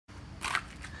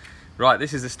Right,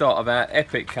 this is the start of our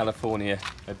epic California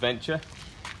adventure.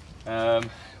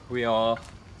 We are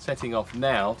setting off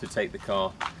now to take the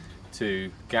car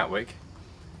to Gatwick.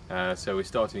 So we're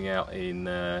starting out in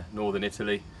northern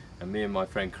Italy, and me and my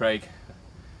friend Craig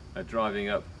are driving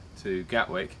up to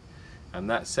Gatwick, and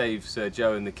that saves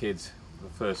Joe and the kids the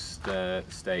first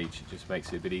stage. It just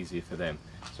makes it a bit easier for them.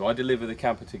 So I deliver the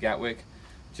camper to Gatwick,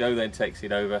 Joe then takes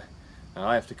it over, and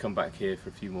I have to come back here for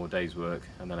a few more days work,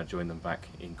 and then I join them back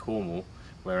in Cornwall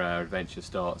where our adventure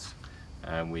starts,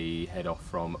 and we head off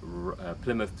from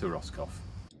Plymouth to Roscoff.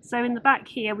 So in the back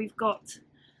here we've got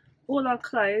all our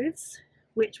clothes,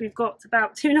 which we've got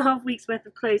about 2.5 weeks worth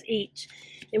of clothes each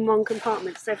in one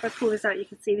compartment. So if I pull this out, you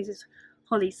can see this is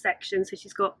Holly's section. So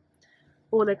she's got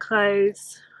all her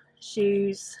clothes,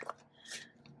 shoes,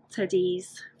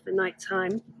 teddies for night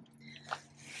time.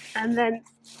 And then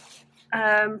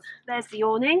there's the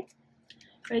awning,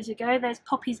 ready to go. There's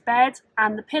Poppy's bed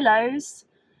and the pillows.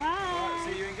 Bye.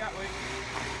 Right, see you in Gatwick.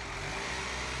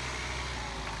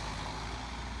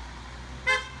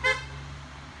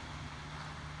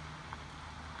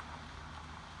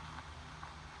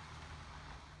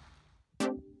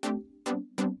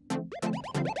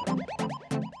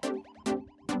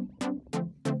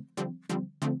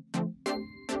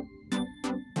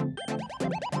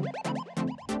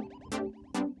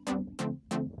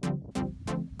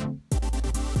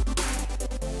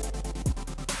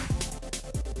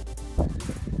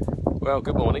 Well,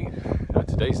 good morning.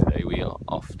 Today's the day we are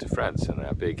off to France, and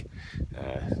our big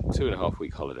 2.5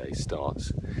 week holiday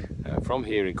starts from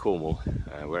here in Cornwall.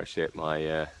 We're actually at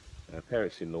my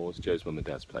parents-in-law's, Joe's mum and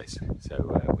dad's place. So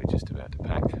we're just about to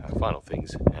pack our final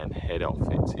things and head off.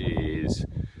 It is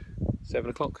 7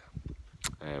 o'clock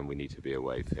and we need to be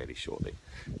away fairly shortly.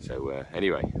 So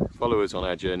anyway, follow us on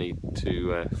our journey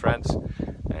to France,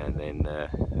 and then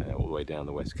all the way down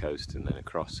the west coast and then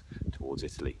across towards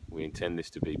Italy. We intend this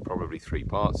to be probably 3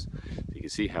 parts, so you can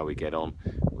see how we get on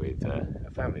with a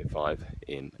family of 5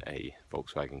 in a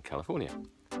Volkswagen California.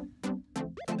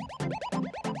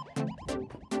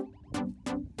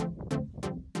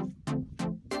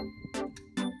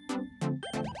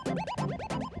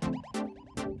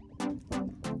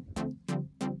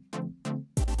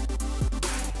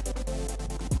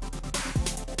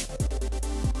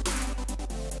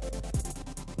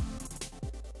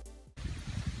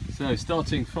 So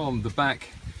starting from the back,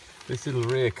 this little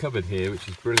rear cupboard here, which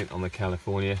is brilliant on the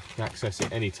California, you can access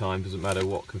it anytime, doesn't matter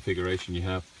what configuration you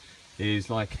have, is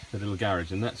like a little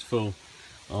garage, and that's full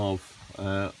of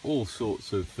all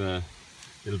sorts of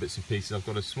little bits and pieces. I've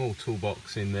got a small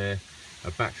toolbox in there,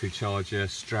 a battery charger,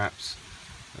 straps,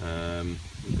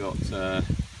 we've got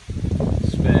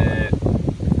spare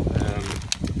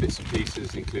bits and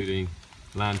pieces including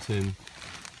lantern.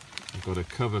 I've got a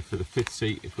cover for the 5th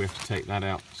seat if we have to take that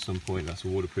out at some point. That's a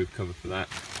waterproof cover for that.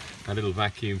 A little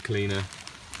vacuum cleaner,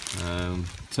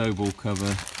 tow ball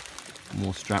cover,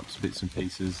 more straps, bits and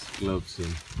pieces, gloves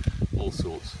and all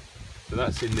sorts. So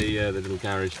that's in the little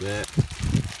garage there.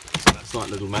 That's like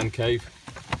a little man cave.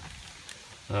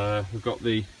 We've got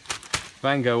the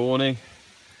Vango awning,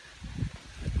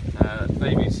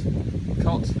 baby's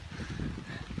cot,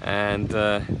 and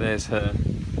there's her.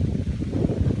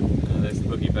 There's the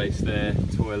buggy base there,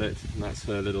 toilet, and that's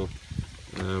her little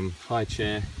high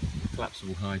chair,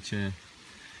 collapsible high chair.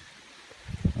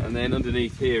 And then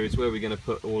underneath here is where we're going to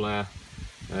put all our,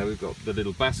 we've got the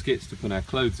little baskets to put our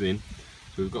clothes in.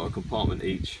 So we've got a compartment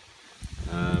each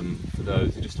for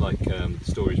those, just like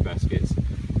storage baskets.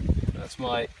 That's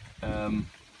my,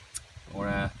 or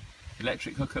our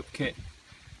electric hookup kit,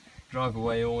 drive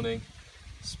away awning,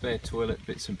 spare toilet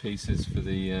bits and pieces for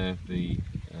the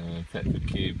Thetford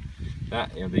cube.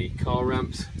 That are the car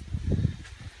ramps.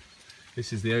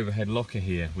 This is the overhead locker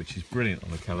here, which is brilliant on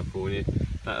the California.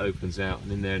 That opens out,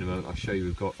 and in there in a moment I'll show you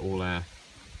we've got all our,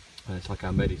 it's like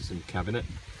our medicine cabinet.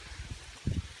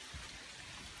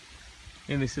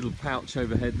 In this little pouch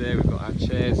overhead there we've got our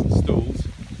chairs and stools.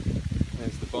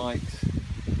 There's the bikes.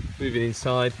 Moving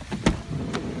inside.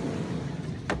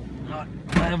 I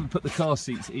haven't put the car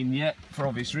seats in yet for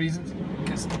obvious reasons,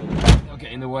 because they'll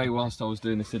get in the way whilst I was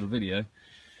doing this little video.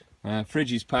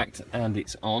 Fridge is packed and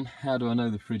it's on. How do I know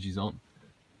the fridge is on?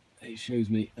 It shows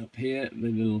me up here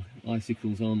the little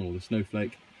icicles on, or the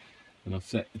snowflake, and I've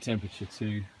set the temperature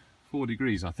to 4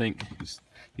 degrees I think.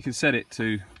 You can set it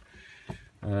to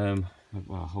well,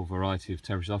 a whole variety of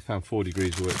temperatures. I found 4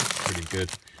 degrees works pretty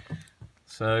good.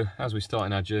 So as we start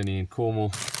in our journey in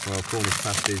Cornwall, well, Cornwall's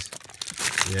pasties,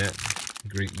 yeah,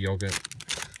 Greek yoghurt,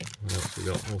 what else we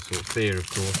got? All sorts, beer of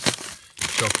course,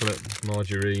 chocolate,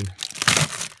 margarine.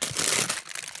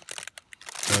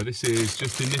 So this is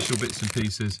just initial bits and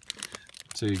pieces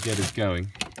to get us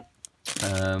going for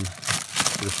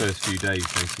the first few days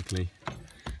basically.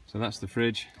 So that's the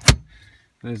fridge.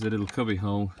 There's a little cubby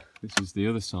hole. This is the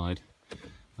other side.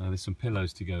 There's some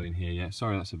pillows to go in here. Yeah,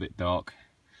 sorry that's a bit dark.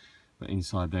 But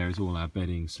inside there is all our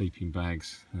bedding, sleeping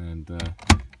bags, and a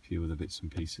few other bits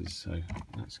and pieces. So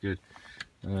that's good.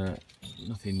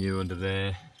 Nothing new under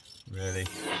there, really.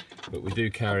 But we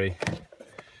do carry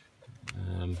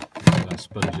our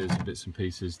sponges and bits and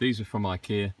pieces. These are from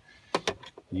IKEA.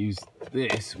 Use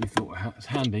this. We thought it was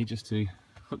handy just to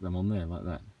hook them on there like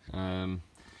that.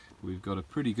 We've got a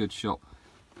pretty good shop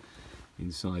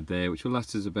inside there, which will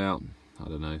last us about, I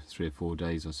don't know, 3 or 4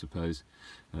 days, I suppose.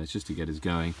 It's just to get us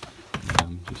going.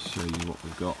 Just show you what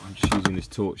we've got. I'm just using this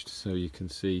torch so you can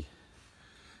see.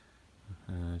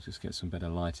 Just get some better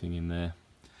lighting in there.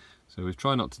 So we've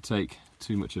tried not to take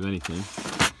too much of anything.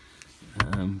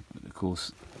 But of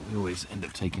course, we always end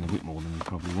up taking a bit more than we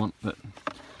probably want. But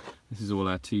this is all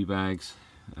our tea bags,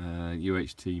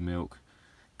 UHT milk,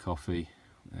 coffee,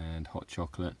 and hot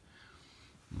chocolate,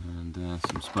 and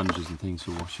some sponges and things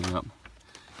for washing up.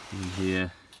 In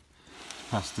here,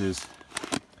 pastas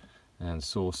and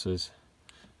sauces,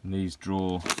 and these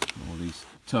drawer, or these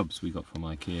tubs we got from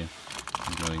IKEA,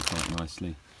 are going quite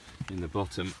nicely. In the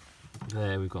bottom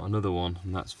there we've got another one,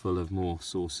 and that's full of more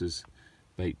sauces,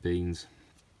 baked beans,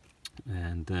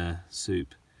 and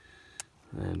soup,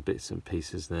 and bits and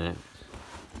pieces there.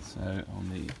 So on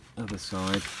the other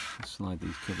side, I'll slide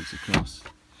these cupboards across,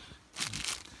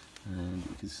 and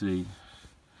you can see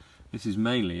this is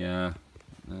mainly our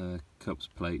cups,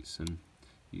 plates and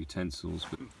utensils.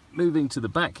 But moving to the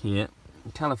back here,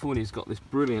 California's got this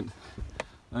brilliant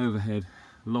overhead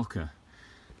locker,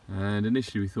 and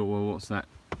initially we thought, well, what's that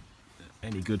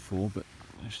any good for? But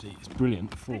actually it's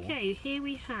brilliant for... Okay, here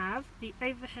we have the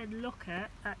overhead locker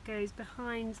that goes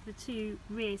behind the 2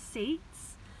 rear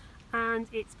seats, and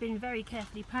it's been very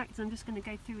carefully packed. I'm just going to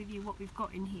go through with you what we've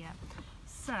got in here.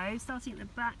 So starting at the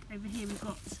back over here, we've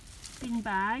got bin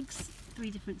bags,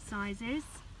 3 different sizes,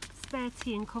 spare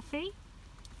tea and coffee,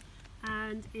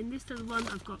 and in this little one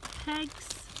I've got pegs,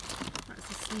 that's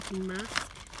a sleeping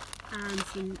mask, and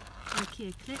some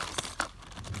IKEA clips,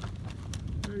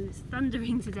 and it's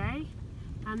thundering today.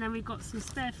 And then we've got some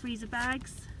spare freezer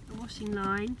bags, a washing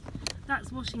line,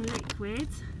 that's washing liquid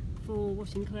for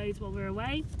washing clothes while we're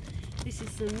away. This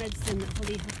is some medicine that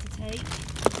Holly has to take,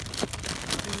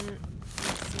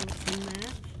 that's what's in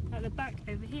there. At the back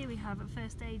over here we have a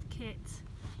first aid kit.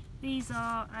 These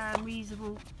are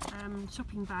reusable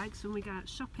shopping bags when we go out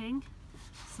shopping,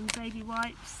 some baby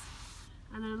wipes,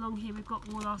 and then along here we've got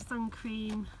all our sun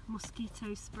cream,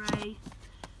 mosquito spray,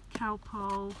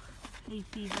 Calpol, hay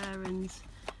fever and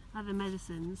other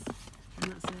medicines,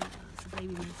 and that's a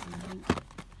baby medicine, I think.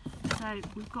 So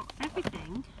we've got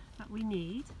everything that we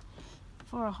need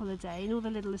for a holiday and all the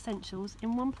little essentials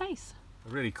in one place. A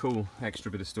really cool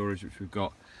extra bit of storage which we've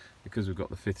got, because we've got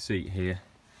the 5th seat here,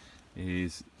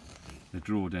 is the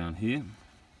drawer down here,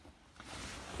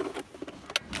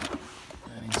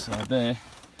 and inside there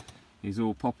is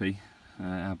all Poppy,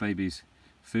 our baby's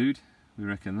food. We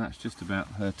reckon that's just about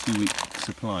her 2-week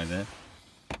supply there,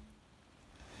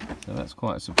 so that's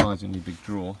quite a surprisingly big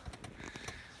drawer.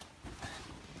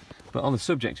 But on the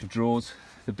subject of drawers,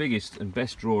 the biggest and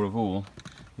best drawer of all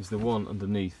is the one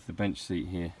underneath the bench seat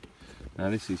here. Now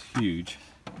this is huge,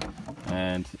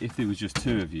 and if there was just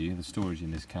 2 of you, the storage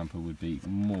in this camper would be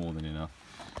more than enough,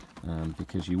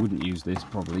 because you wouldn't use this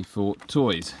probably for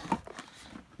toys.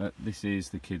 But this is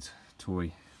the kids'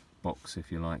 toy box,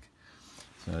 if you like.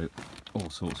 So all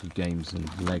sorts of games and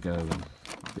Lego and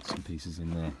bits and pieces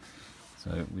in there.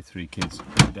 So with 3 kids,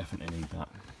 we definitely need that.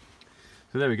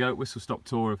 So there we go, whistle stop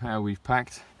tour of how we've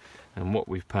packed and what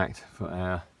we've packed for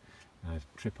our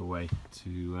trip away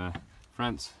to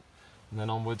France, and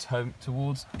then onwards home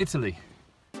towards Italy.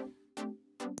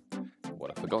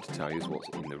 What I forgot to tell you is what's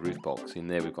in the roof box. In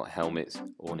there we've got helmets,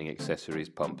 awning accessories,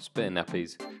 pumps, spare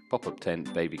nappies, pop-up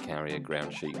tent, baby carrier,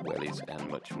 ground sheet, wellies and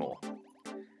much more.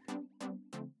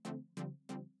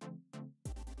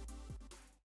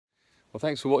 Well,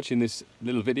 thanks for watching this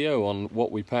little video on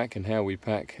what we pack and how we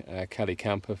pack our Cali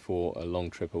camper for a long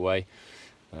trip away,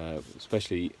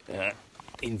 especially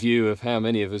in view of how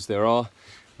many of us there are.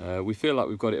 We feel like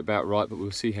we've got it about right, but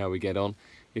we'll see how we get on.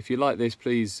 If you like this,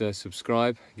 please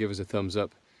subscribe, give us a thumbs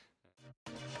up,